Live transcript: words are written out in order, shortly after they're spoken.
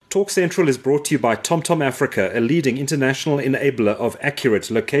Talk Central is brought to you by TomTom Africa, a leading international enabler of accurate,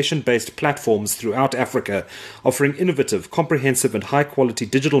 location-based platforms throughout Africa, offering innovative, comprehensive and high-quality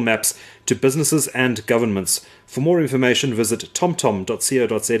digital maps to businesses and governments. For more information, visit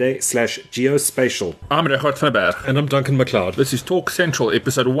tomtom.co.za/geospatial. I'm Regardt van der Berg. And I'm Duncan McLeod. This is Talk Central,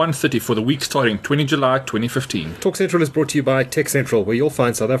 episode 130 for the week starting 20 July 2015. Talk Central is brought to you by Tech Central, where you'll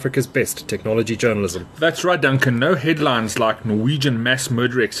find South Africa's best technology journalism. That's right, Duncan. No headlines like Norwegian mass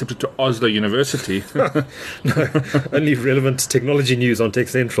murder accepted to Oslo University. No, only relevant technology news on Tech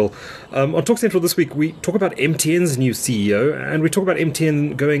Central. On Talk Central this week, we talk about MTN's new CEO, and we talk about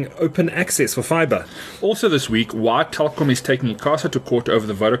MTN going open access for fibre. Also this week, why Telkom is taking ICASA to court over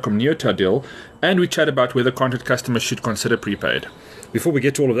the Vodacom Neotel deal, and we chat about whether content customers should consider prepaid. Before we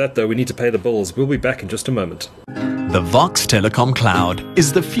get to all of that, though, we need to pay the bills. We'll be back in just a moment. The Vox Telecom Cloud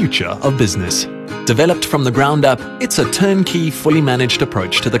is the future of business. Developed from the ground up, it's a turnkey, fully managed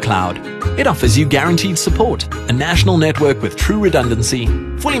approach to the cloud. It offers you guaranteed support, a national network with true redundancy,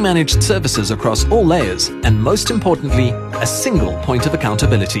 fully managed services across all layers, and most importantly, a single point of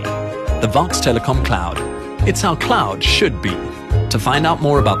accountability. The Vox Telecom Cloud. It's how cloud should be. To find out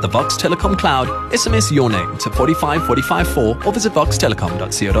more about the Vox Telecom Cloud, SMS your name to 45454 or visit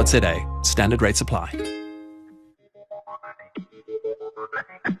voxtelecom.co.za. Standard rates apply.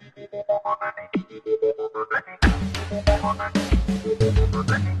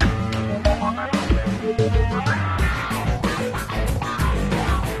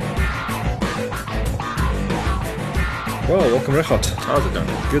 Well, welcome, Regardt. How's it going?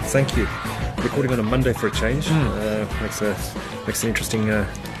 Good, thank you. Recording on a Monday for a change. Makes an interesting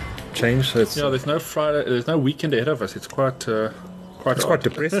change. So it's There's no Friday, there's no weekend ahead of us. It's quite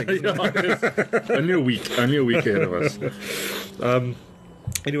depressing. only a week ahead of us.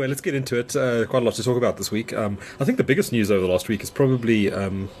 Anyway, let's get into it. Quite a lot to talk about this week. I think the biggest news over the last week is probably,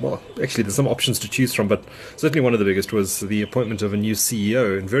 actually there's some options to choose from, but certainly one of the biggest was the appointment of a new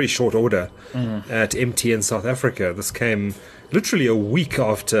CEO in very short order at MTN South Africa. This came literally a week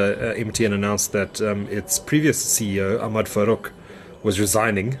after MTN announced that its previous CEO, Ahmad Farouk, was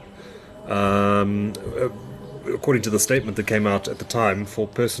resigning. According to the statement that came out at the time, for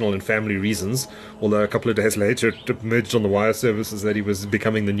personal and family reasons, although a couple of days later it emerged on the wire services that he was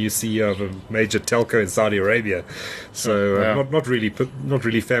becoming the new CEO of a major telco in Saudi Arabia. So not really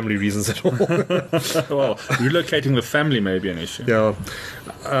family reasons at all. Well, relocating the family may be an issue. Yeah.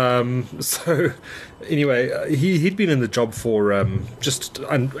 So anyway, he'd been in the job for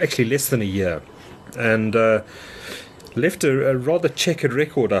actually less than a year, and left a rather checkered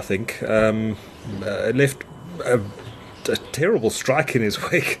record, I think. Left a terrible strike in his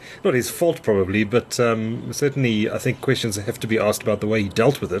wake. Not his fault, probably, but certainly I think questions have to be asked about the way he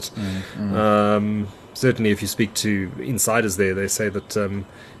dealt with it. Certainly, if you speak to insiders there, they say that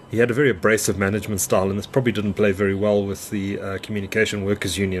he had a very abrasive management style, and this probably didn't play very well with the Communication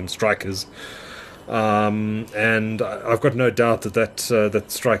Workers Union strikers. And I've got no doubt that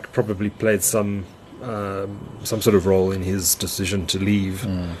strike probably played some sort of role in his decision to leave.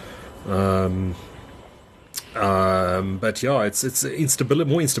 But yeah, it's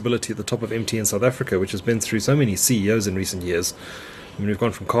more instability at the top of MTN South Africa, which has been through so many CEOs in recent years. I mean, we've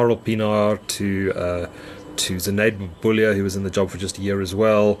gone from Karel Pienaar to Zunaid Mabulia, who was in the job for just a year as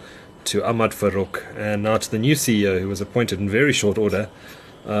well, to Ahmad Farouk, and now to the new CEO, who was appointed in very short order,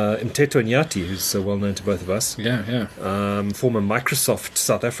 Mteto Nyati, who's so well known to both of us. Former Microsoft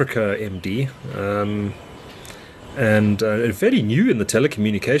South Africa MD. And very new in the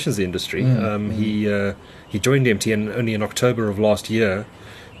telecommunications industry. He joined MTN only in October of last year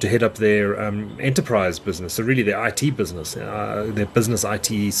to head up their enterprise business, so really their IT business, their business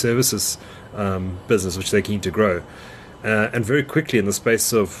IT services business, which they're keen to grow. And very quickly, in the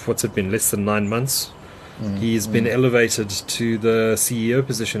space of what's it been, less than 9 months, he's been elevated to the CEO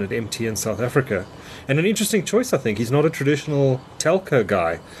position at MTN South Africa. And an interesting choice, I think. He's not a traditional telco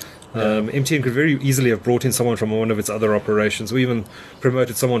guy. MTN could very easily have brought in someone from one of its other operations, or even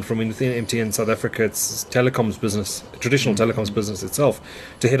promoted someone from within MTN South Africa, its telecoms business, traditional telecoms business itself,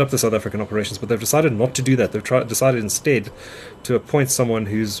 to head up the South African operations. But they've decided not to do that. They've decided instead to appoint someone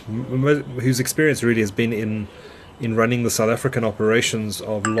whose experience really has been in running the South African operations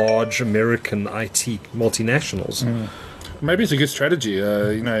of large American IT multinationals. Maybe it's a good strategy,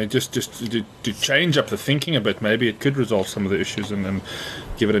 just to change up the thinking a bit. Maybe it could resolve some of the issues and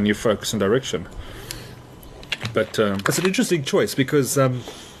give it a new focus and direction. But it's an interesting choice because, clearly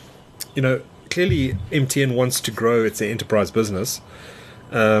MTN wants to grow its enterprise business,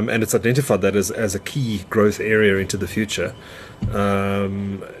 and it's identified that as a key growth area into the future,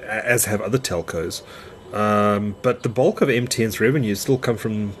 as have other telcos. But the bulk of MTN's revenues still come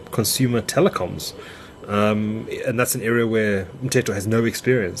from consumer telecoms. And that's an area where Mteto has no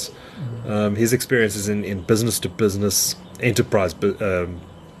experience. His experience is in business-to-business enterprise,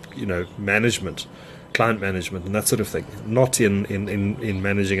 management, client management, and that sort of thing. Not in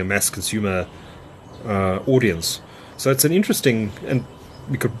managing a mass consumer audience. So it's an interesting, and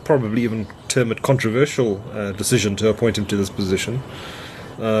we could probably even term it controversial decision to appoint him to this position,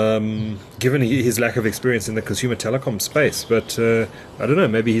 given his lack of experience in the consumer telecom space. But I don't know,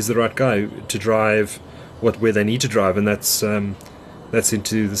 maybe he's the right guy to drive where they need to drive, and that's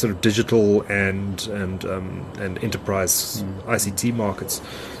into the sort of digital and enterprise ICT markets.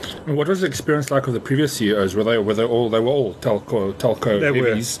 And what was the experience like of the previous CEOs? Were they all telco They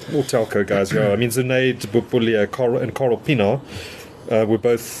heavies? were all telco guys. Yeah, I mean Zunaid Bupulia and Carl Pienaar were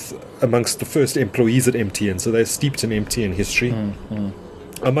both amongst the first employees at MTN, so they're steeped in MTN history.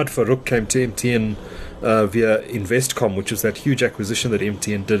 Ahmad Farouk came to MTN via Investcom, which was that huge acquisition that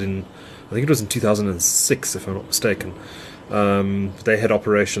MTN did I think it was in 2006, if I'm not mistaken. They had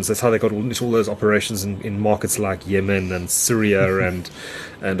operations. That's how they got all those operations in markets like Yemen and Syria and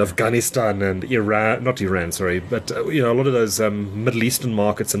Afghanistan and Iran. Not Iran, sorry, but a lot of those Middle Eastern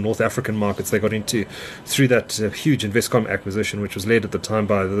markets and North African markets they got into through that huge Investcom acquisition, which was led at the time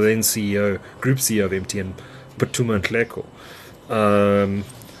by the then Group CEO of MTN, Phuthuma Nhleko.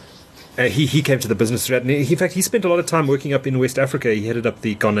 He came to the business throughout. In fact, he spent a lot of time working up in West Africa. He headed up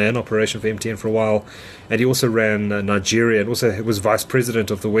the Ghanaian operation for MTN for a while, and he also ran Nigeria, and also was vice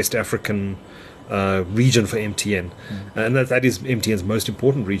president of the West African region for MTN. And that is MTN's most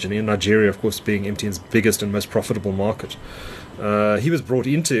important region, in Nigeria, of course, being MTN's biggest and most profitable market. He was brought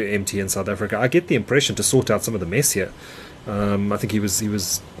into MTN South Africa. I get the impression to sort out some of the mess here. I think he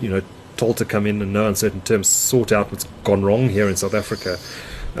was told to come in and, no uncertain terms, sort out what's gone wrong here in South Africa.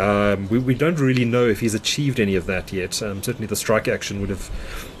 We don't really know if he's achieved any of that yet. Certainly the strike action would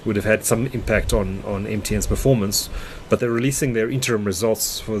have had some impact on MTN's performance, but they're releasing their interim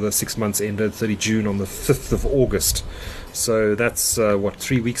results for the 6 months ended 30 June on the 5th of August. So that's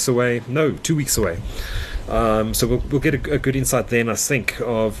 3 weeks away? No, 2 weeks away. So we'll get a good insight then, I think,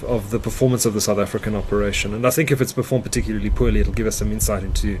 of the performance of the South African operation. And I think if it's performed particularly poorly, it'll give us some insight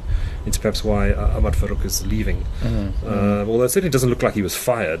into perhaps why Ahmad Farouk is leaving. Although it certainly doesn't look like he was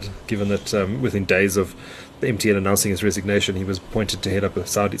fired, given that within days of the MTN announcing his resignation, he was appointed to head up a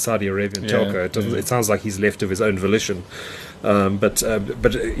Saudi Arabian telco. It sounds like he's left of his own volition. But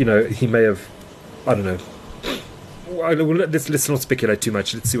he may have, I don't know. Let's not speculate too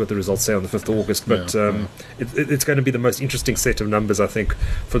much. Let's see what the results say on the 5th of August. But it's going to be the most interesting set of numbers, I think,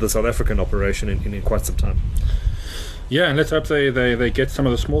 for the South African operation in quite some time. Yeah, and let's hope they get some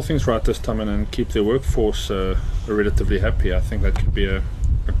of the small things right this time and keep their workforce relatively happy. I think that could be a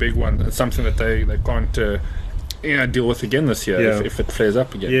big one. It's something that they can't deal with again this year if it flares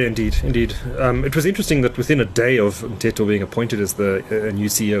up again. Yeah, indeed. It was interesting that within a day of Mteto being appointed as the new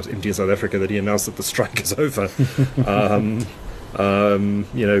CEO of MTN South Africa, that he announced that the strike is over.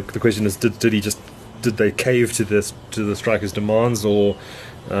 The question is, did they cave to the strikers' demands, or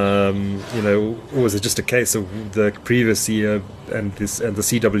was it just a case of the previous CEO and the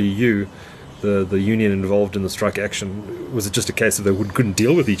CWU? The union involved in the strike action, was it just a case of they couldn't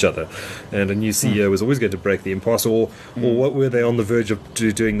deal with each other, and a new CEO was always going to break the impasse, or what were they on the verge of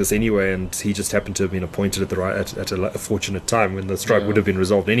doing this anyway, and he just happened to have been appointed at a fortunate time when the strike would have been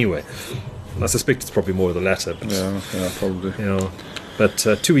resolved anyway? And I suspect it's probably more of the latter. But, probably. But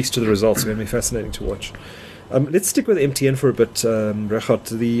 2 weeks to the results are going to be fascinating to watch. Let's stick with MTN for a bit, Regardt.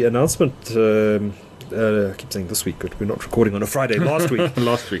 The announcement. I keep saying this week, but we're not recording on a Friday. Last week,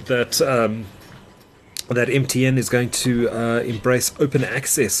 that MTN is going to embrace open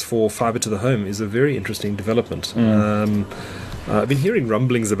access for fibre to the home is a very interesting development. I've been hearing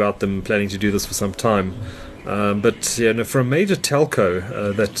rumblings about them planning to do this for some time, but for a major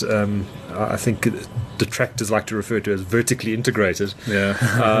telco that I think detractors like to refer to as vertically integrated,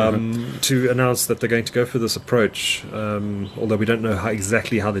 to announce that they're going to go for this approach, although we don't know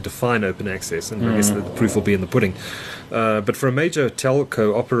exactly how they define open access, and I guess the proof will be in the pudding. But for a major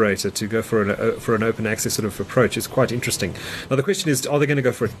telco operator to go for an open access sort of approach is quite interesting. Now the question is, are they going to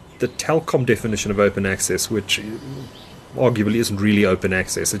go for the Telkom definition of open access, which arguably isn't really open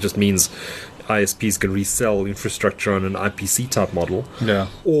access? It just means ISPs can resell infrastructure on an IPC type model,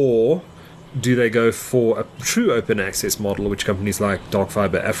 or do they go for a true open access model, which companies like Dark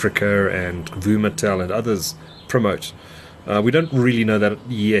Fiber Africa and Vumatel and others promote? We don't really know that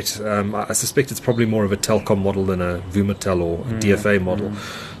yet. I suspect it's probably more of a Telkom model than a Vumatel or DFA model.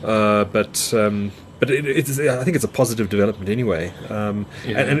 But but I think it's a positive development anyway, and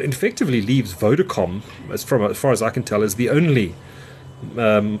effectively leaves Vodacom, as far as I can tell, as the only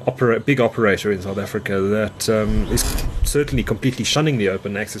big operator in South Africa that is certainly completely shunning the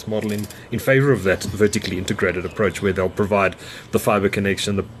open access model in favor of that vertically integrated approach, where they'll provide the fiber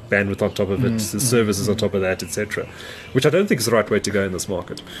connection, the bandwidth on top of it, the services on top of that, etc., which I don't think is the right way to go in this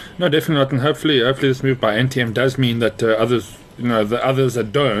market. No, definitely not. And hopefully this move by NTM does mean that others, the others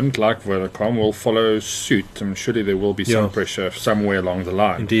that don't, like Vodacom, will follow suit. And surely there will be some pressure somewhere along the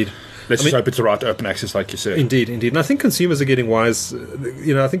line. Indeed. Let's just hope it's the right open access, like you said. Indeed. And I think consumers are getting wise.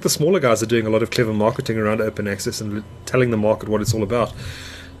 I think the smaller guys are doing a lot of clever marketing around open access and telling the market what it's all about.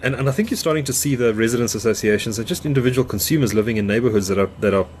 And I think you're starting to see the residents' associations and just individual consumers living in neighbourhoods that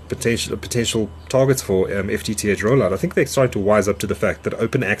are potential targets for FTTH rollout. I think they're starting to wise up to the fact that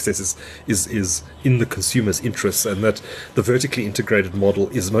open access is in the consumer's interests, and that the vertically integrated model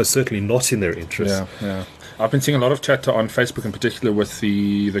is most certainly not in their interests. Yeah. I've been seeing a lot of chatter on Facebook in particular with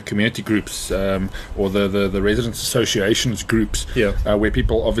the community groups or the residents associations groups where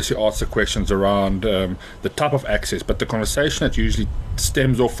people obviously ask the questions around the type of access, but the conversation that usually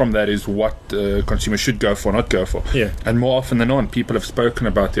stems off from that is what consumers should go for, not go for. And more often than not, people have spoken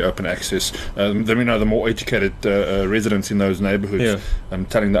about the open access. The more educated residents in those neighborhoods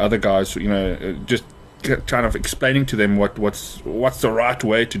telling the other guys, just kind of explaining to them what's the right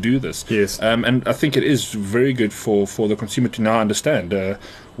way to do this. And I think it is very good for the consumer to now understand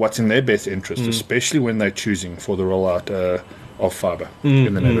what's in their best interest, especially when they're choosing for the rollout of fiber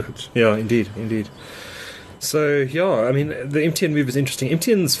in the neighborhoods. Yeah, indeed. So, I mean, the MTN move is interesting.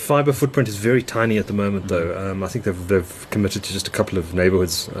 MTN's fiber footprint is very tiny at the moment, though. I think they've committed to just a couple of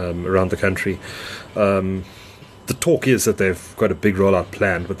neighborhoods around the country. The talk is that they've got a big rollout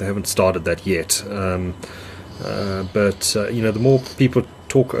planned, but they haven't started that yet. The more people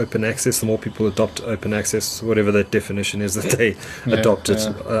talk open access, the more people adopt open access, whatever that definition is that they adopt it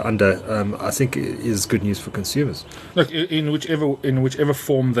under, I think is good news for consumers. Look, in whichever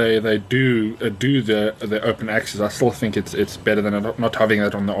form they do the open access, I still think it's better than not having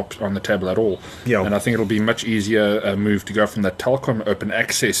that on the table at all. And I think it'll be much easier move to go from that telecom open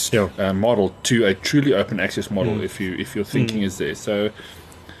access model to a truly open access model if your thinking is there. So.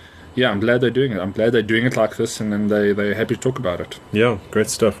 Yeah, I'm glad they're doing it. I'm glad they're doing it like this, and then they're happy to talk about it. Yeah, great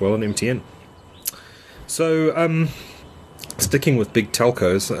stuff. Well on MTN. So, sticking with big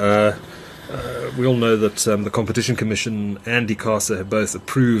telcos, we all know that the Competition Commission and ICASA have both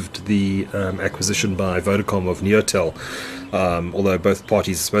approved the acquisition by Vodacom of Neotel, although both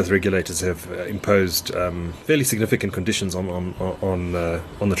regulators have imposed fairly significant conditions on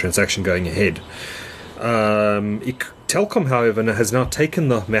the transaction going ahead. Telkom, however, has now taken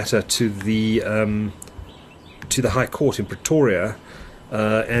the matter to the High Court in Pretoria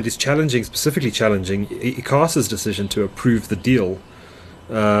and is specifically challenging ICASA's decision to approve the deal.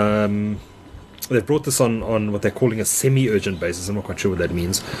 They've brought this on what they're calling a semi-urgent basis. I'm not quite sure what that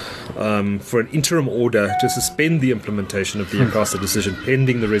means. For an interim order to suspend the implementation of the ICASA decision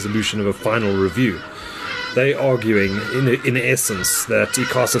pending the resolution of a final review. They're arguing, in essence, that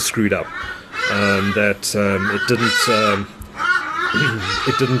ICASA screwed up. That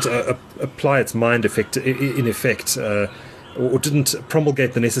it didn't apply its mind in effect, or didn't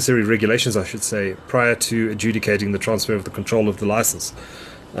promulgate the necessary regulations, I should say, prior to adjudicating the transfer of the control of the license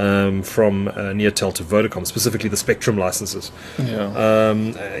from Neotel to Vodacom, specifically the spectrum licenses.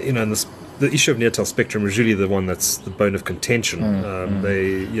 And the issue of Neotel spectrum is really the one that's the bone of contention.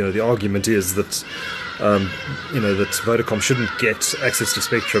 The argument is that that Vodacom shouldn't get access to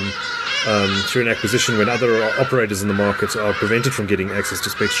spectrum through an acquisition when other operators in the market are prevented from getting access to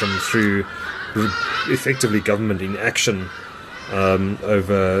spectrum through effectively government inaction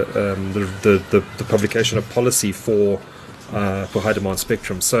over the publication of policy for high demand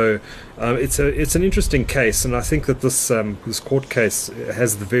spectrum. So it's an interesting case, and I think that this court case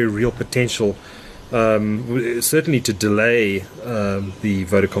has the very real potential. Certainly to delay the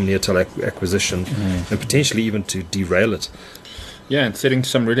Vodacom Neotel acquisition and potentially even to derail it. Yeah, and setting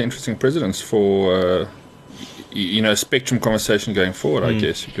some really interesting precedents for spectrum conversation going forward, I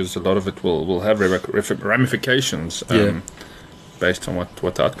guess, because a lot of it will have ramifications based on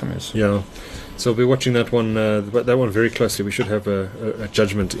what the outcome is. Yeah. So we'll be watching that one very closely. We should have a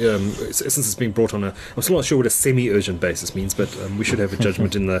judgment since it's being brought on I'm still not sure what a semi-urgent basis means, but we should have a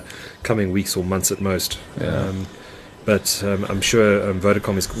judgment in the coming weeks or months at most. But I'm sure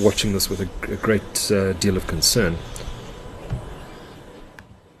Vodacom is watching this with a great deal of concern.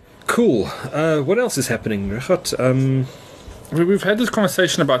 Cool. What else is happening, Richard? We've had this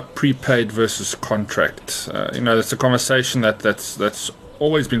conversation about prepaid versus contract. It's a conversation that's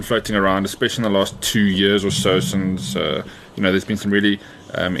always been floating around, especially in the last 2 years or so, since there's been some really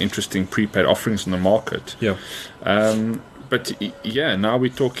interesting prepaid offerings in the market. Yeah. But now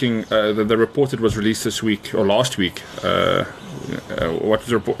we're talking. The report that was released this week or last week, what was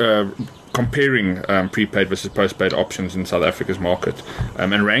the report? Comparing prepaid versus postpaid options in South Africa's market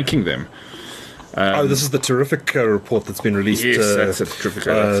and ranking them. This is the terrific report that's been released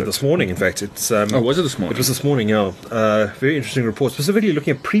this morning. In fact, it's was it this morning? It was this morning. Yeah, very interesting report. Specifically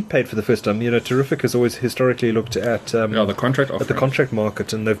looking at prepaid for the first time. Terrific has always historically looked at the contract at the contract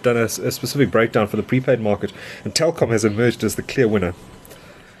market, and they've done a specific breakdown for the prepaid market. And Telkom has emerged as the clear winner,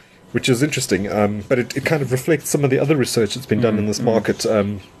 which is interesting. But it kind of reflects some of the other research that's been done in this market.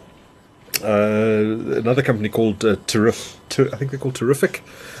 Another company called I think they're called Terrific.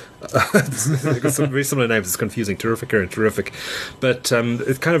 They've got some very similar names. It's confusing, Terrifica and Terrific, but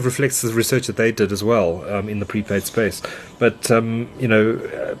it kind of reflects the research that they did as well in the prepaid space. But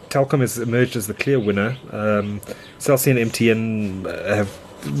Telkom has emerged as the clear winner. Cell C and MTN have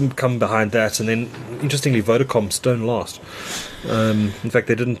come behind that, and then interestingly Vodacom stone last. In fact,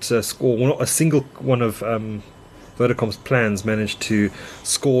 they didn't score not a single one of Vodacom's plans managed to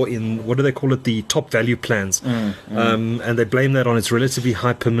score in, what do they call it, the top value plans, and they blame that on its relatively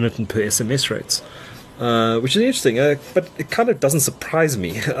high per minute and per SMS rates, which is interesting, but it kind of doesn't surprise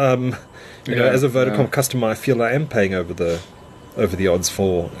me. As a Vodacom customer, I feel I am paying over the odds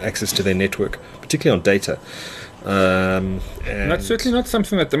for access to their network, particularly on data. And that's certainly not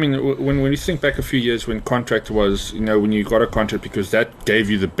something that, when you think back a few years when contract was, when you got a contract because that gave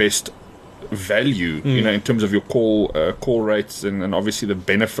you the best value, in terms of your call rates and obviously the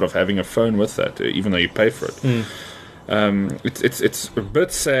benefit of having a phone with that, even though you pay for it. It's a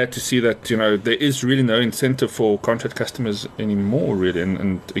bit sad to see that there is really no incentive for contract customers anymore, really.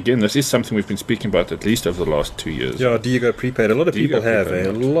 And again, this is something we've been speaking about at least over the last 2 years. Yeah, do you go prepaid? A lot of people have.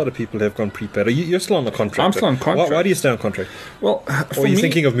 A lot of people have gone prepaid. You're still on the contract. I'm still on contract. Why do you stay on contract? Well, or are you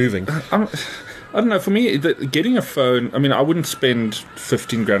thinking of moving? I don't know. For me, getting a phone, I wouldn't spend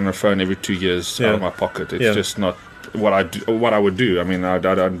 15 grand on a phone every 2 years out of my pocket. It's just not what I would do. I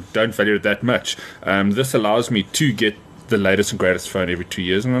don't value it that much. This allows me to get the latest and greatest phone every 2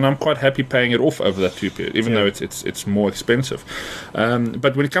 years, and then I'm quite happy paying it off over that 2 period, even though it's more expensive.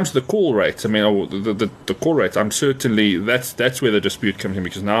 But when it comes to the call rates, the call rates, I'm certainly that's where the dispute comes in,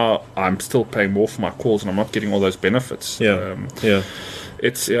 because now I'm still paying more for my calls and I'm not getting all those benefits.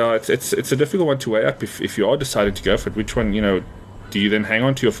 It's a difficult one to weigh up if you are deciding to go for it. Which one, do you then hang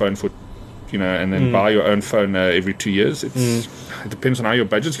on to your phone for, and then buy your own phone every 2 years? It depends on how your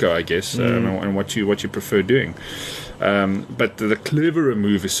budgets go, I guess, and what you prefer doing. But the cleverer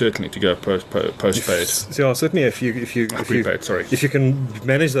move is certainly to go postpaid. Yeah, certainly if you can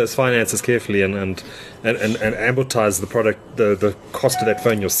manage those finances carefully and amortize the product, the cost of that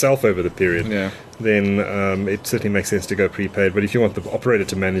phone yourself over the period, then it certainly makes sense to go prepaid. But if you want the operator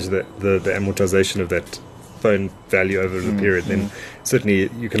to manage the amortization of that phone value over the period, then certainly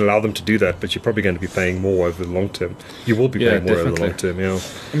you can allow them to do that, but you're probably going to be paying more over the long term. You will be paying more over the long term.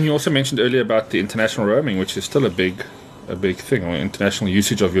 And you also mentioned earlier about the international roaming, which is still a big thing, or international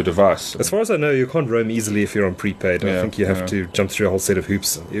usage of your device. As far as I know, you can't roam easily if you're on prepaid. I think you have to jump through a whole set of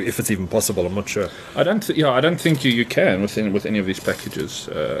hoops, if it's even possible. I'm not sure. I don't think you can with any of these packages.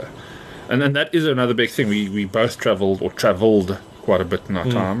 And then that is another big thing. We both travelled quite a bit in our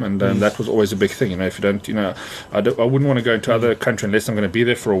time, and that was always a big thing. If you don't, I wouldn't want to go into other country unless I'm going to be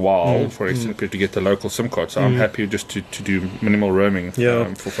there for a while for an extended period to get the local SIM card. So I'm happy just to do minimal roaming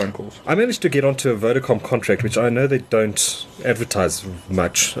for phone calls. I managed to get onto a Vodacom contract, which I know they don't advertise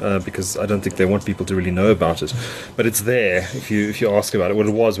much because I don't think they want people to really know about it. But it's there if you ask about it. What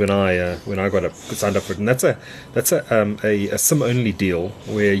it was when I signed up for it, and that's a SIM only deal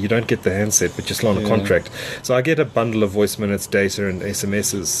where you don't get the handset, but you're still on a contract. So I get a bundle of voice minutes, data, and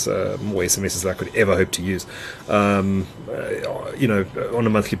SMSs, more SMSs than I could ever hope to use, on a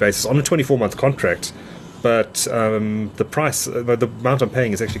monthly basis on a 24-month contract. But the price, the amount I'm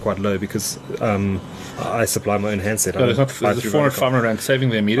paying is actually quite low because I supply my own handset. There's 400-500 rand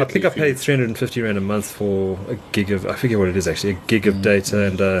saving there immediately. I think I paid 350 rand a month for a gig of, I forget what it is actually, a gig of data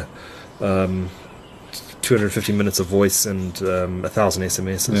and 250 minutes of voice and 1,000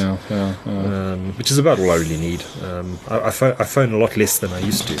 SMSs, which is about all I really need. I phone a lot less than I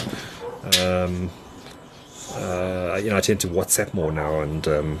used to. I tend to WhatsApp more now, and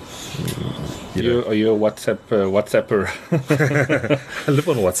are you a WhatsApper? I live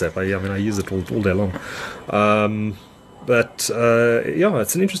on WhatsApp. I use it all day long.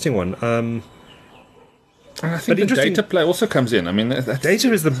 It's an interesting one. And I think the data play also comes in.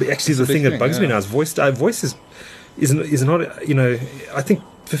 Data is the thing that bugs me now. Is voice is not, I think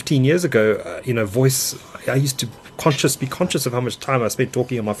 15 years ago, voice, I used to be conscious of how much time I spent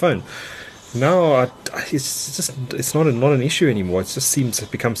talking on my phone. Now it's not an issue anymore. It just seems to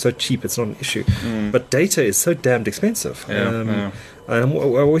have become so cheap. It's not an issue. But data is so damned expensive. And I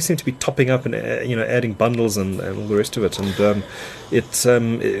always seem to be topping up and adding bundles and all the rest of it. And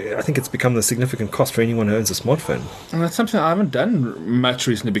I think it's become the significant cost for anyone who owns a smartphone. And that's something I haven't done much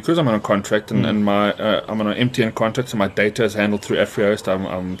recently because I'm on a contract and I'm on an MTN contract, so my data is handled through AfriHost.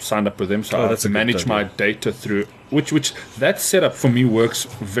 I'm signed up with them, so I manage my data through which that setup for me works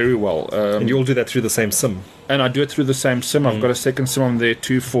very well. And you all do that through the same SIM. And I do it through the same SIM. I've got a second SIM on there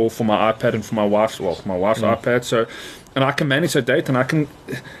too for my iPad and for my wife's iPad. So, and I can manage that data, and I can,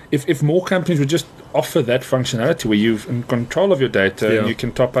 if more companies would just offer that functionality where you're in control of your data and you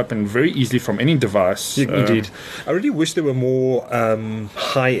can top up and very easily from any device. Indeed. I really wish there were more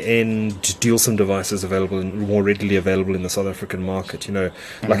high-end dual SIM devices available and more readily available in the South African market,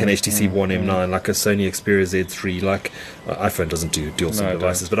 like an HTC One M9, like a Sony Xperia Z3, like iPhone doesn't do dual SIM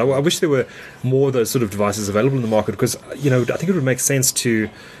devices, but I wish there were more of those sort of devices available in the market because, I think it would make sense to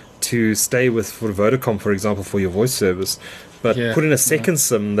stay with for Vodacom, for example, for your voice service, but put in a second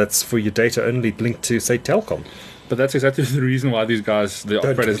SIM that's for your data only linked to, say, Telkom. But that's exactly the reason why these guys, the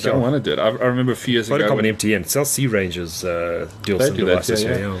operators, don't want to do it. I remember a few years ago. Vodacom and MTN sell C-Range's dual SIM devices.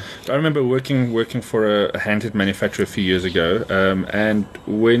 I remember working for a handheld manufacturer a few years ago, and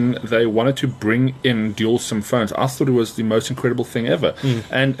when they wanted to bring in dual SIM phones, I thought it was the most incredible thing ever.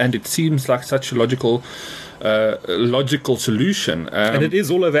 And it seems like such a logical solution. And it is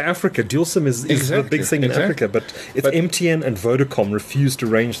all over Africa. Dual SIM is the big thing in Africa, but MTN and Vodacom refuse to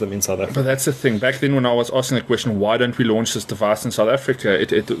range them in South Africa. But that's the thing. Back then when I was asking the question, why don't we launch this device in South Africa,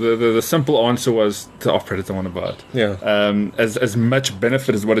 the simple answer was the operators don't want to buy it. Yeah. As much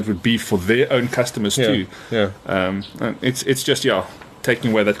benefit as what it would be for their own customers too. Yeah. And it's just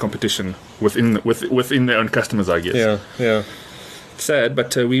taking away that competition within their own customers, I guess. Yeah. Sad,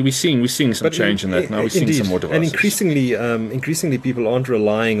 but we're seeing some change in that now. We're seeing some more devices, and increasingly people aren't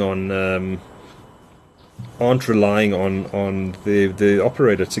relying on the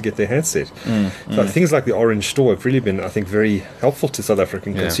operator to get their handset. So things like the Orange Store have really been, I think, very helpful to South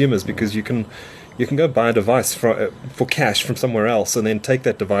African consumers because you can go buy a device for cash from somewhere else and then take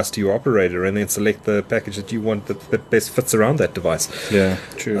that device to your operator and then select the package that you want that best fits around that device. Yeah,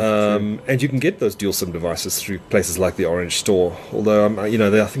 true. And you can get those dual SIM devices through places like the Orange Store. Although I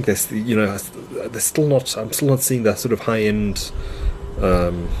think they're still not. I'm still not seeing that sort of high end,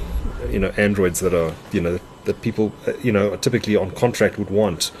 Androids that are that people typically on contract would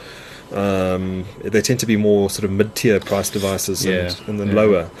want. They tend to be more sort of mid-tier price devices and then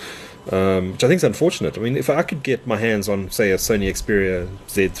lower. Which I think is unfortunate. I mean, if I could get my hands on, say, a Sony Xperia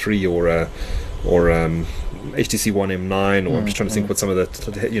Z3 or HTC One M9, or I'm just trying to think what some of the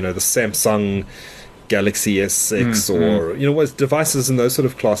Samsung Galaxy S6 or devices in those sort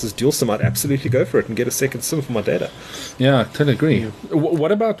of classes, dual SIM, I'd absolutely go for it and get a second SIM for my data. Yeah, I totally agree.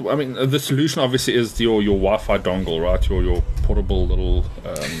 What about? The solution obviously is your Wi-Fi dongle, right? Your portable little.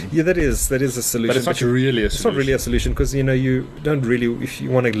 That is a solution. But it's not really a solution. It's not really a solution because you don't really, if you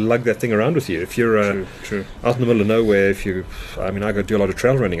want to lug that thing around with you, if you're true. Out in the middle of nowhere, I go do a lot of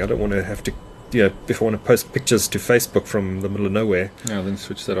trail running. I don't want to have to. If I want to post pictures to Facebook from the middle of nowhere, then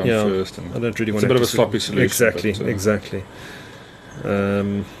switch that on first. And I don't really want. It's a bit of a sloppy solution. Exactly.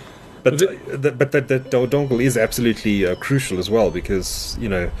 But that dongle is absolutely crucial as well because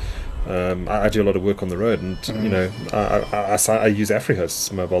I do a lot of work on the road, and I use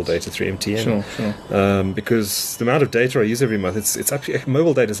AfriHost's mobile data through MTN. Sure. Because the amount of data I use every month, it's actually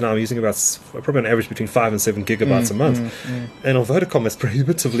mobile data is now I'm using about probably an average between 5 and 7 gigabytes a month, and on Vodacom it's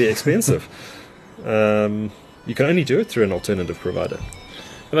prohibitively expensive. You can only do it through an alternative provider.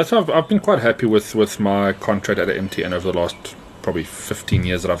 And that's why I've been quite happy with my contract at MTN over the last probably 15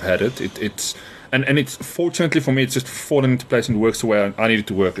 years that I've had it. It's fortunately for me, it's just fallen into place and works the way I need it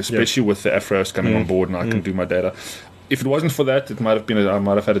to work, especially with the AfriHost coming on board and I can do my data. If it wasn't for that, I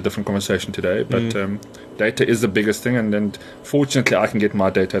might have had a different conversation today. But data is the biggest thing, and fortunately, I can get my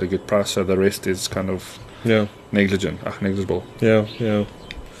data at a good price. So the rest is kind of negligible. Yeah.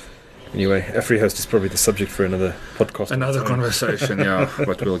 Anyway, AfriHost is probably the subject for another podcast. Another conversation,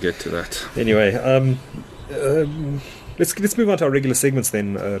 but we'll get to that. Anyway, let's move on to our regular segments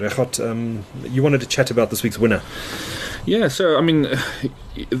then, Regardt. You wanted to chat about this week's winner. Yeah, so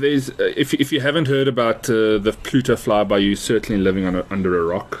there's if you haven't heard about the Pluto flyby, you're certainly living under a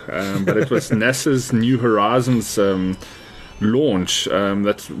rock. But it was NASA's New Horizons launch.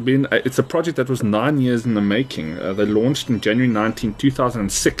 It's a project that was 9 years in the making. They launched in January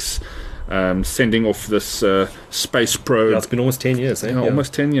 2006. sending off this space probe. Yeah, it's been almost 10 years, eh?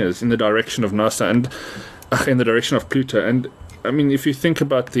 Almost 10 years in the direction of NASA and in the direction of Pluto. And I mean, if you think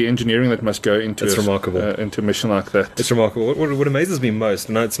about the engineering that must go into It's remarkable. Into a mission like that. It's remarkable. What amazes me most,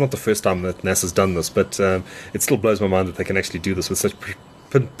 and it's not the first time that NASA's done this, but it still blows my mind that they can actually do this with such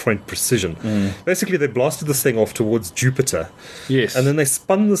pinpoint precision. Basically, they blasted this thing off towards Jupiter. Yes. And then they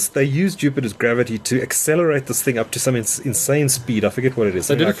spun this, they used Jupiter's gravity to accelerate this thing up to some insane speed. I forget what it is.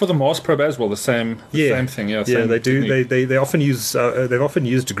 They did it for the Mars probe as well, the same thing. Yeah, yeah, same they do. technique. They often use, they've often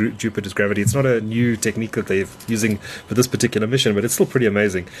used Jupiter's gravity. It's not a new technique that they're using for this particular mission, but it's still pretty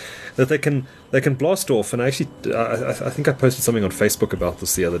amazing that they can blast off. And I actually, I think I posted something on Facebook about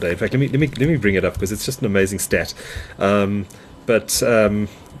this the other day. In fact, let me bring it up because it's just an amazing stat. But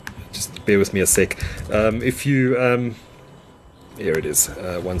just bear with me a sec. If you here it is.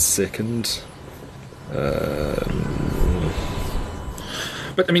 1 second.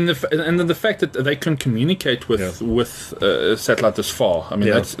 But I mean, the fact that they can communicate with a satellite this far, I mean,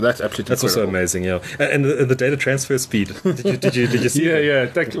 that's absolutely that's also amazing. Yeah, and the data transfer speed. Did you see?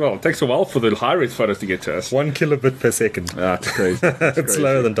 It takes a while for the high res photos to get to us. 1 kilobit per second. It's crazy. It's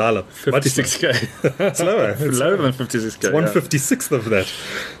slower than dial-up. 56k. Slower. It's lower than 56k. It's 1/56th of that.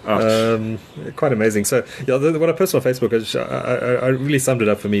 Quite amazing. So what I posted on Facebook, I really summed it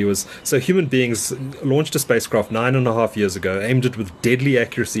up for me was: so human beings launched a spacecraft 9.5 years ago, aimed it with deadly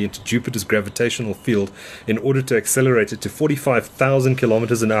accuracy into Jupiter's gravitational field in order to accelerate it to 45,000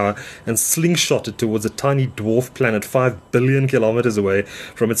 kilometers an hour and slingshot it towards a tiny dwarf planet 5 billion kilometers away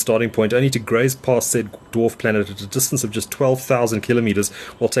from its starting point, only to graze past said dwarf planet at a distance of just 12,000 kilometers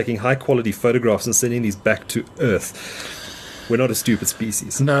while taking high quality photographs and sending these back to Earth. We're not a stupid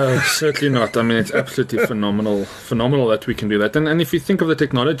species. No, certainly not. I mean, it's absolutely phenomenal that we can do that. And if you think of the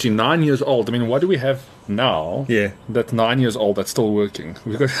technology, 9 years old, I mean, what do we have now that's 9 years old that's still working?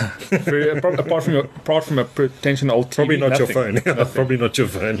 We've got, apart from a potential old TV, probably not nothing. your phone. Probably not your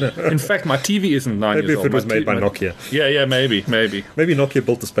phone. In fact, my TV isn't 9 years old. Maybe if it was made by Nokia. Yeah, maybe. Maybe Nokia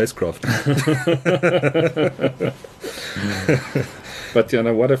built the spacecraft. But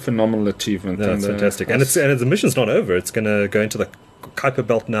what a phenomenal achievement! That's fantastic, and the mission's not over. It's going to go into the Kuiper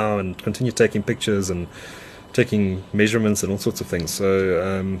Belt now and continue taking pictures and taking measurements and all sorts of things.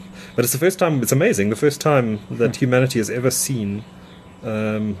 So, but it's the first time. It's amazing. The first time that humanity has ever seen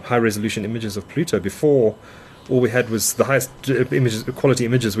high-resolution images of Pluto. Before, all we had was the highest quality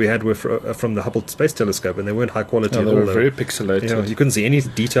images we had were from the Hubble Space Telescope, and they weren't high quality at all. They were very pixelated. You couldn't see any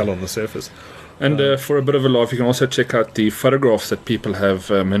detail on the surface. And for a bit of a laugh, you can also check out the photographs that people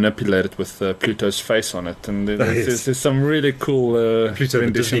have manipulated with Pluto's face on it. And there's some really cool Pluto the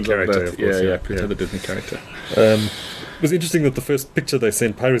Disney character. Of course, Pluto the Disney character. It was interesting that the first picture they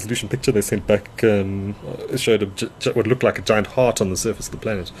sent, high-resolution picture they sent back, showed what looked like a giant heart on the surface of the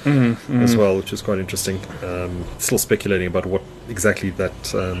planet as well, which was quite interesting. Still speculating about what exactly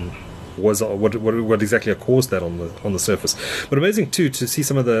that was, what exactly caused that on the surface. But amazing too to see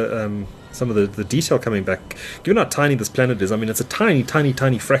some of the detail coming back. Given how tiny this planet is, I mean, it's a tiny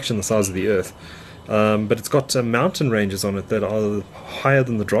fraction the size of the Earth. But it's got mountain ranges on it that are higher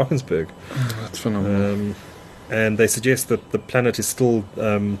than the Drakensberg. That's phenomenal. And they suggest that the planet is still,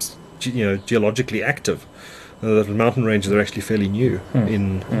 geologically active. The mountain ranges are actually fairly new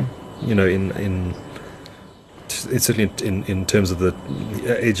it's certainly in terms of the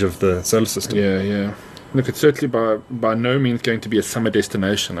age of the solar system. Yeah. Look, it's certainly by no means going to be a summer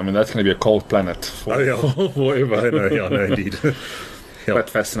destination. I mean, that's going to be a cold planet forever. I know, indeed. But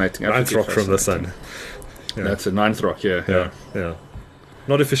fascinating. Ninth rock from the sun. Yeah. That's a ninth rock, yeah.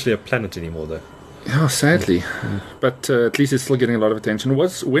 Not officially a planet anymore, though. Yeah, sadly, but at least it's still getting a lot of attention. When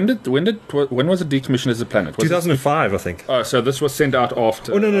was it decommissioned as a planet? 2005, I think. Oh, so this was sent out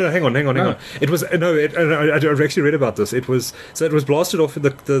after. Oh no! Hang on. It was I actually read about this. It was blasted off.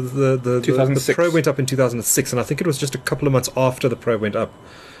 The probe went up in 2006, and I think it was just a couple of months after the probe went up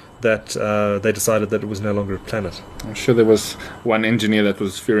that they decided that it was no longer a planet. I'm sure there was one engineer that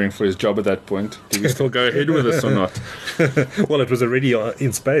was fearing for his job at that point. Did we still go ahead with this or not? Well, it was already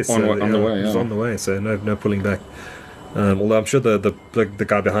in space. On the way. It was on the way, so no pulling back. Although I'm sure the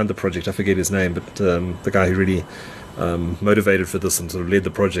guy behind the project, I forget his name, but the guy who really motivated for this and sort of led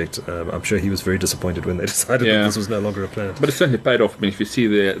the project, I'm sure he was very disappointed when they decided that this was no longer a planet. But it certainly paid off. I mean, if you see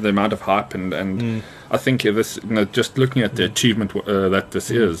the amount of hype and I think this, just looking at the achievement that this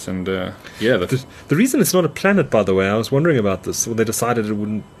is, and the reason it's not a planet, by the way, I was wondering about this. Well, they decided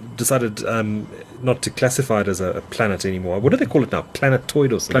not to classify it as a planet anymore. What do they call it now?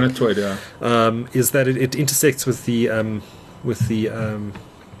 Planetoid or something? Planetoid, yeah. Is that it intersects with the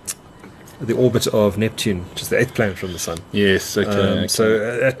the orbit of Neptune, which is the 8th planet from the Sun. Yes, okay.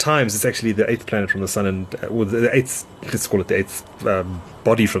 So at times it's actually the 8th planet from the Sun, and or the 8th, let's call it the 8th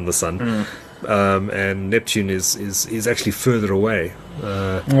body from the Sun. And Neptune is actually further away.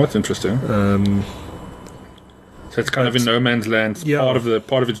 That's interesting. So it's kind of in no man's land. Yeah.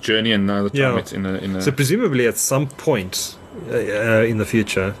 Part of its journey, and now the time it's in a. So presumably at some point in the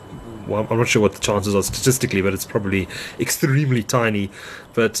future, well, I'm not sure what the chances are statistically, but it's probably extremely tiny.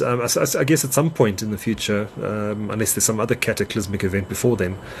 But I guess at some point in the future, unless there's some other cataclysmic event before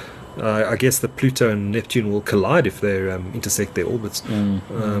then, I guess that Pluto and Neptune will collide if they intersect their orbits.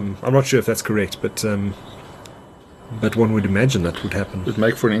 I'm not sure if that's correct, but one would imagine that would happen. It would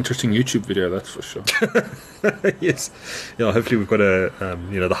make for an interesting YouTube video, that's for sure. Yes. Yeah, hopefully we've got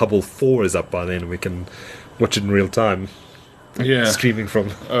the Hubble 4 is up by then and we can watch it in real time. Yeah. Streaming from.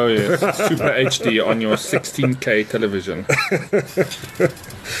 Oh, yes. Super HD on your 16K television.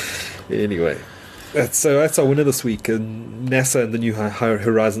 Anyway. That's our winner this week. NASA and the New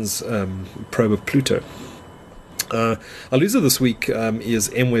Horizons probe of Pluto. Our loser this week is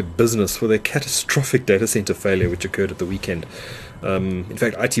MWeb Business for their catastrophic data center failure which occurred at the weekend. In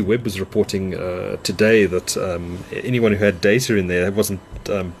fact, IT Web was reporting today that anyone who had data in there wasn't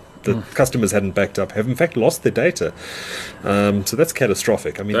the customers hadn't backed up, have in fact lost their data. So that's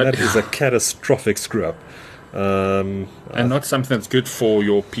catastrophic. I mean, that is a catastrophic screw up. And not something that's good for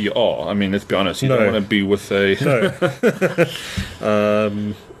your PR. I mean, let's be honest, you don't want to be with a...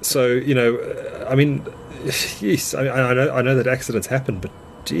 No. So, I mean, yes, I know that accidents happen, but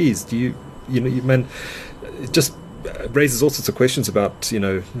geez, man, it just raises all sorts of questions about,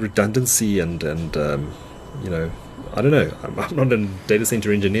 redundancy and I don't know. I'm not a data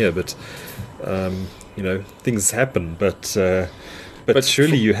center engineer, but things happen. But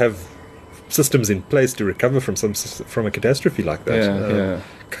surely you have systems in place to recover from a catastrophe like that.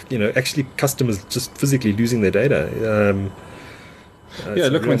 Actually, customers just physically losing their data.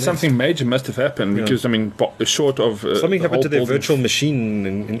 Look, when something major must have happened, because I mean, short of something happened to their virtual machine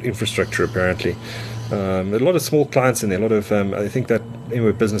infrastructure. Apparently, a lot of small clients in there. A lot of I think that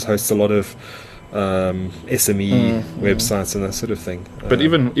MWeb Business hosts a lot of SME websites and that sort of thing. But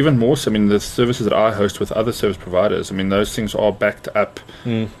even more so, I mean, the services that I host with other service providers, I mean, those things are backed up.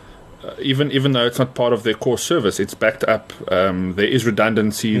 Even though it's not part of their core service, it's backed up. There is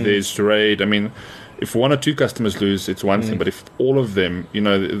redundancy. There's RAID. I mean, if one or two customers lose, it's one thing. But if all of them,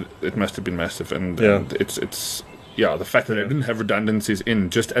 it must have been massive. And it's the fact that they didn't have redundancies in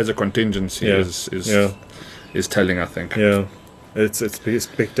just as a contingency is telling, I think. Yeah. It's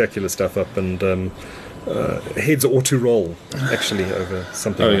spectacular stuff up, and heads ought to roll actually over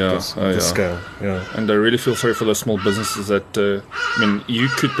something this scale. Yeah, and I really feel sorry for those small businesses that you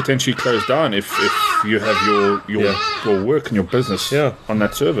could potentially close down if you have your work and your business on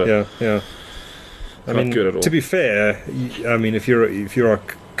that server. I mean, good at all. To be fair, I mean, if you're a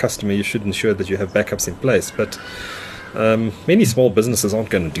customer, you should ensure that you have backups in place, but. Many small businesses aren't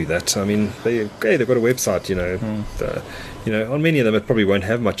going to do that. I mean, they've got a website, on many of them it probably won't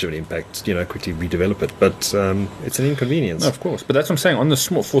have much of an impact, quickly redevelop it, but it's an inconvenience. No, of course, but that's what I'm saying,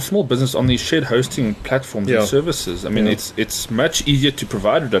 for small business on these shared hosting platforms and services, I mean, it's much easier to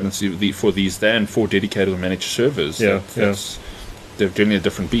provide redundancy for these than for dedicated or managed servers. They're generally a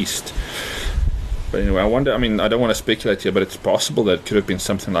different beast. But anyway, I wonder, I mean, I don't want to speculate here, but it's possible that it could have been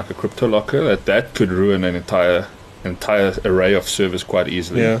something like a crypto locker, that could ruin an entire array of servers quite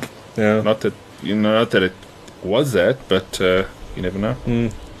easily. Not that it was that, but you never know.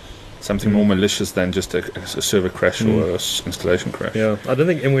 Something more malicious than just a server crash or an installation crash. I don't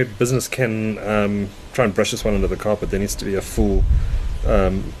think MWeb Business can try and brush this one under the carpet. There needs to be a full,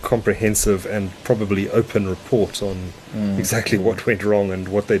 comprehensive and probably open report on exactly what went wrong and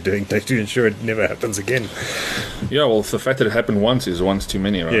what they're doing to ensure it never happens again. Yeah, well, the fact that it happened once is once too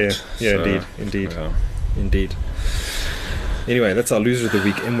many, right? Indeed. Indeed. Anyway, that's our loser of the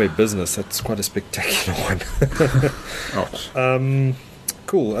week, MWeb Business. That's quite a spectacular one.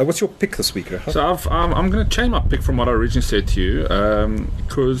 Cool. What's your pick this week, Reha? So I'm going to change my pick from what I originally said to you,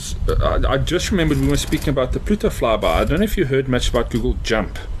 because I just remembered we were speaking about the Pluto flyby. I don't know if you heard much about Google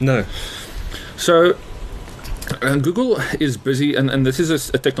Jump. No. So Google is busy, and this is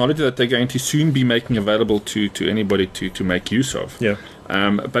a technology that they're going to soon be making available to anybody to make use of.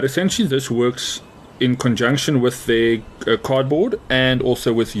 But essentially this works in conjunction with their Cardboard and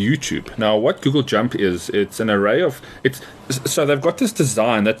also with YouTube. Now, what Google Jump is, it's an array of... So they've got this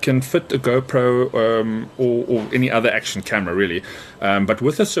design that can fit a GoPro or any other action camera, really. But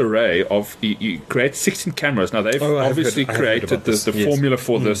with this array of... You create 16 cameras. Now, they've obviously created the formula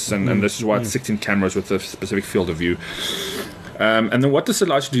for this, and this is why it's 16 cameras with a specific field of view. And then what this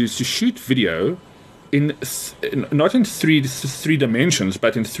allows you to do is to shoot video not in three dimensions,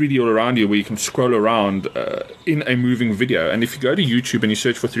 but in 3D all around you, where you can scroll around in a moving video. And if you go to YouTube and you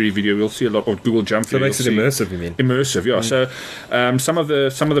search for 3D video, you'll see a lot of Google Jump. So it makes it immersive, you mean? Immersive, yeah. So some of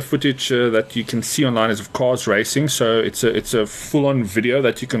the footage that you can see online is of cars racing. So it's a full-on video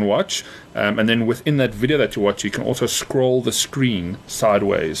that you can watch, and then within that video that you watch, you can also scroll the screen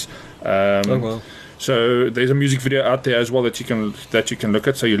sideways. Oh wow. So there's a music video out there as well that you can look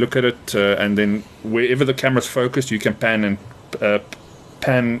at. So you look at it, and then wherever the camera's focused, you can pan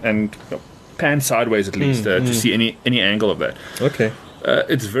sideways at least to see any angle of that. Okay.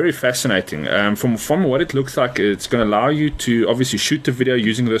 It's very fascinating. From what it looks like, it's going to allow you to obviously shoot the video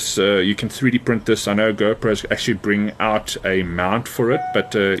using this. You can 3D print this. I know GoPros actually bring out a mount for it,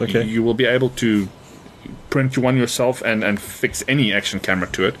 but you will be able to print one yourself and fix any action camera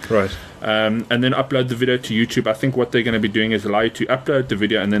to it. Right. And then upload the video to YouTube. I think what they're going to be doing is allow you to upload the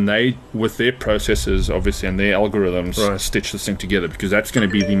video, and then they, with their processors, obviously, and their algorithms, stitch this thing together, because that's going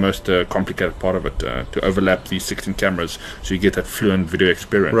to be the most complicated part of it, to overlap these 16 cameras so you get that fluent video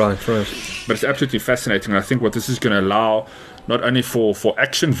experience. Right. But it's absolutely fascinating. I think what this is going to allow, not only for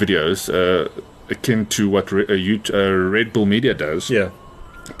action videos, akin to what Red Bull Media does,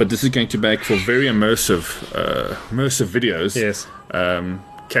 but this is going to make for very immersive videos. Yes.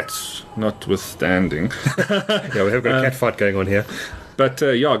 Cats notwithstanding. Yeah, we have got a cat fight going on here. But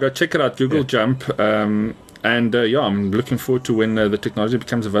go check it out, Google Jump. And I'm looking forward to when the technology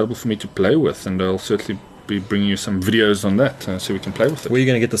becomes available for me to play with, and I'll certainly be bringing you some videos on that so we can play with it. Where are you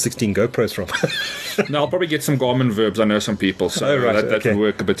going to get the 16 GoPros from? No, I'll probably get some Garmin Verbs. I know some people, so that will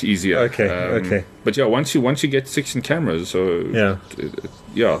work a bit easier. Okay. But once you get 16 cameras,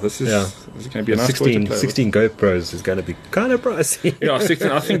 this is going to be a nice 16 GoPros is going to be kind of pricey.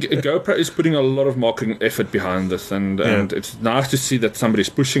 16. I think GoPro is putting a lot of marketing effort behind this, and it's nice to see that somebody's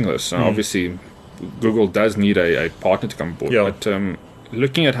pushing this. Obviously, Google does need a partner to come aboard, but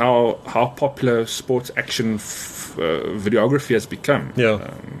looking at how popular sports action videography has become,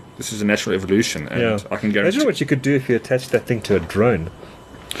 this is a natural evolution, and I can guarantee. Imagine what you could do if you attached that thing to a drone.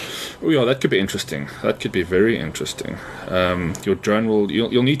 Oh yeah, that could be interesting. That could be very interesting. Your drone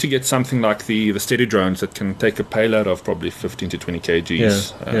you'll need to get something like the steady drones that can take a payload of probably 15 to 20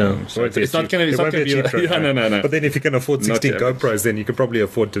 kgs. So it's not going to be cheap drone. No. But then if you can afford 16 GoPros, then you can probably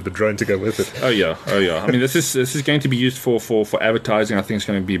afford the drone to go with it. Oh yeah. I mean, this is going to be used for advertising. I think it's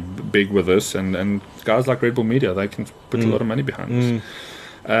going to be big with this, and guys like Red Bull Media, they can put a lot of money behind this.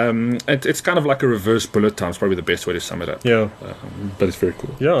 It's kind of like a reverse bullet time. It's probably the best way to sum it up. But it's very cool.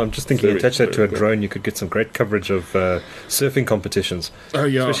 I'm just thinking, attach that to a drone, you could get some great coverage of surfing competitions.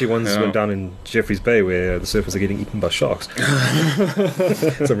 Especially ones down in Jeffreys Bay where the surfers are getting eaten by sharks.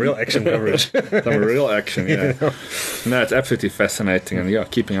 Some real action coverage. Some real action. No, it's absolutely fascinating,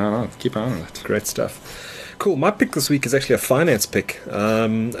 and keep an eye on it. Great stuff. Cool. My pick this week is actually a finance pick,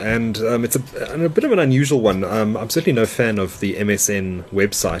 and it's a bit of an unusual one. I'm certainly no fan of the MSN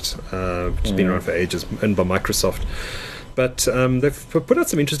website, which has been around for ages, owned by Microsoft. But they've put out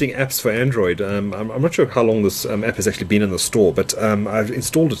some interesting apps for Android. I'm not sure how long this app has actually been in the store, but I've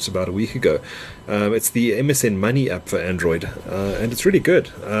installed it about a week ago. It's the MSN Money app for Android, and it's really good,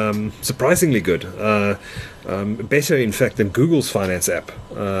 surprisingly good. Better, in fact, than Google's finance app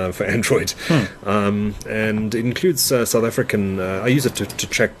for Android. And it includes South African. I use it to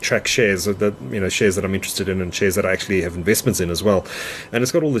track shares, shares that I'm interested in and shares that I actually have investments in as well. And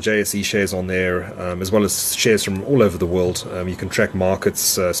it's got all the JSE shares on there, as well as shares from all over the world. You can track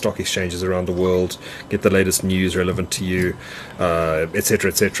markets, stock exchanges around the world, get the latest news relevant to you, etc.,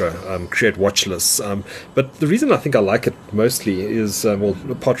 etc. Create watch lists. But the reason I think I like it mostly is,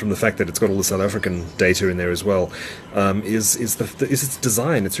 apart from the fact that it's got all the South African data in there as well, is its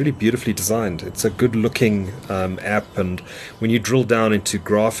design. It's really beautifully designed. It's a good looking app, and when you drill down into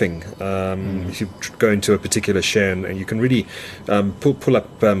graphing, if you go into a particular share, and you can really pull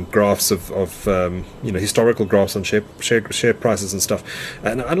up graphs of historical graphs on share prices and stuff.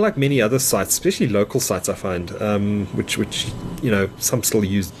 And unlike many other sites, especially local sites, I find which some still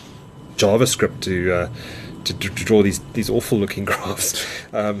use JavaScript to draw these awful looking graphs.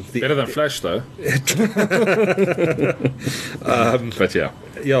 Better than Flash, though. But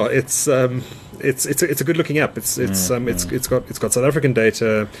it's a good looking app. It's got South African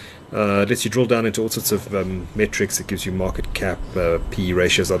data. Lets you drill down into all sorts of metrics. It gives you market cap, PE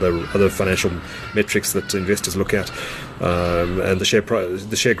ratios, other financial metrics that investors look at, and the share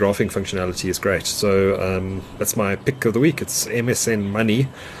graphing functionality is great. So that's my pick of the week. It's MSN Money.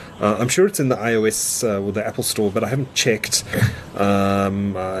 I'm sure it's in the iOS or the Apple Store, but I haven't checked.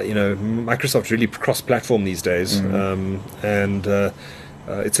 Microsoft's really cross-platform these days, and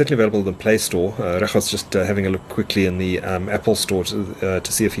it's certainly available in the Play Store. Rechat's just having a look quickly in the Apple Store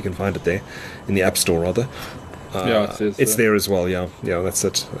to see if he can find it there, in the App Store rather. It's there as well. Yeah, that's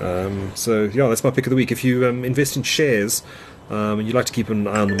it. That's my pick of the week. If you invest in shares and you like to keep an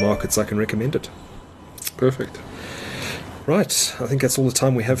eye on the markets, I can recommend it. Perfect. Right, I think that's all the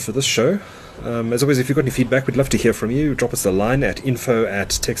time we have for this show. As always, if you've got any feedback, we'd love to hear from you. Drop us a line at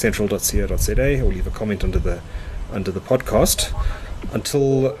info@techcentral.co.za or leave a comment under the podcast.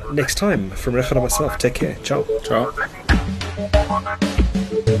 Until next time, from Rechat and myself, take care. Ciao. Ciao.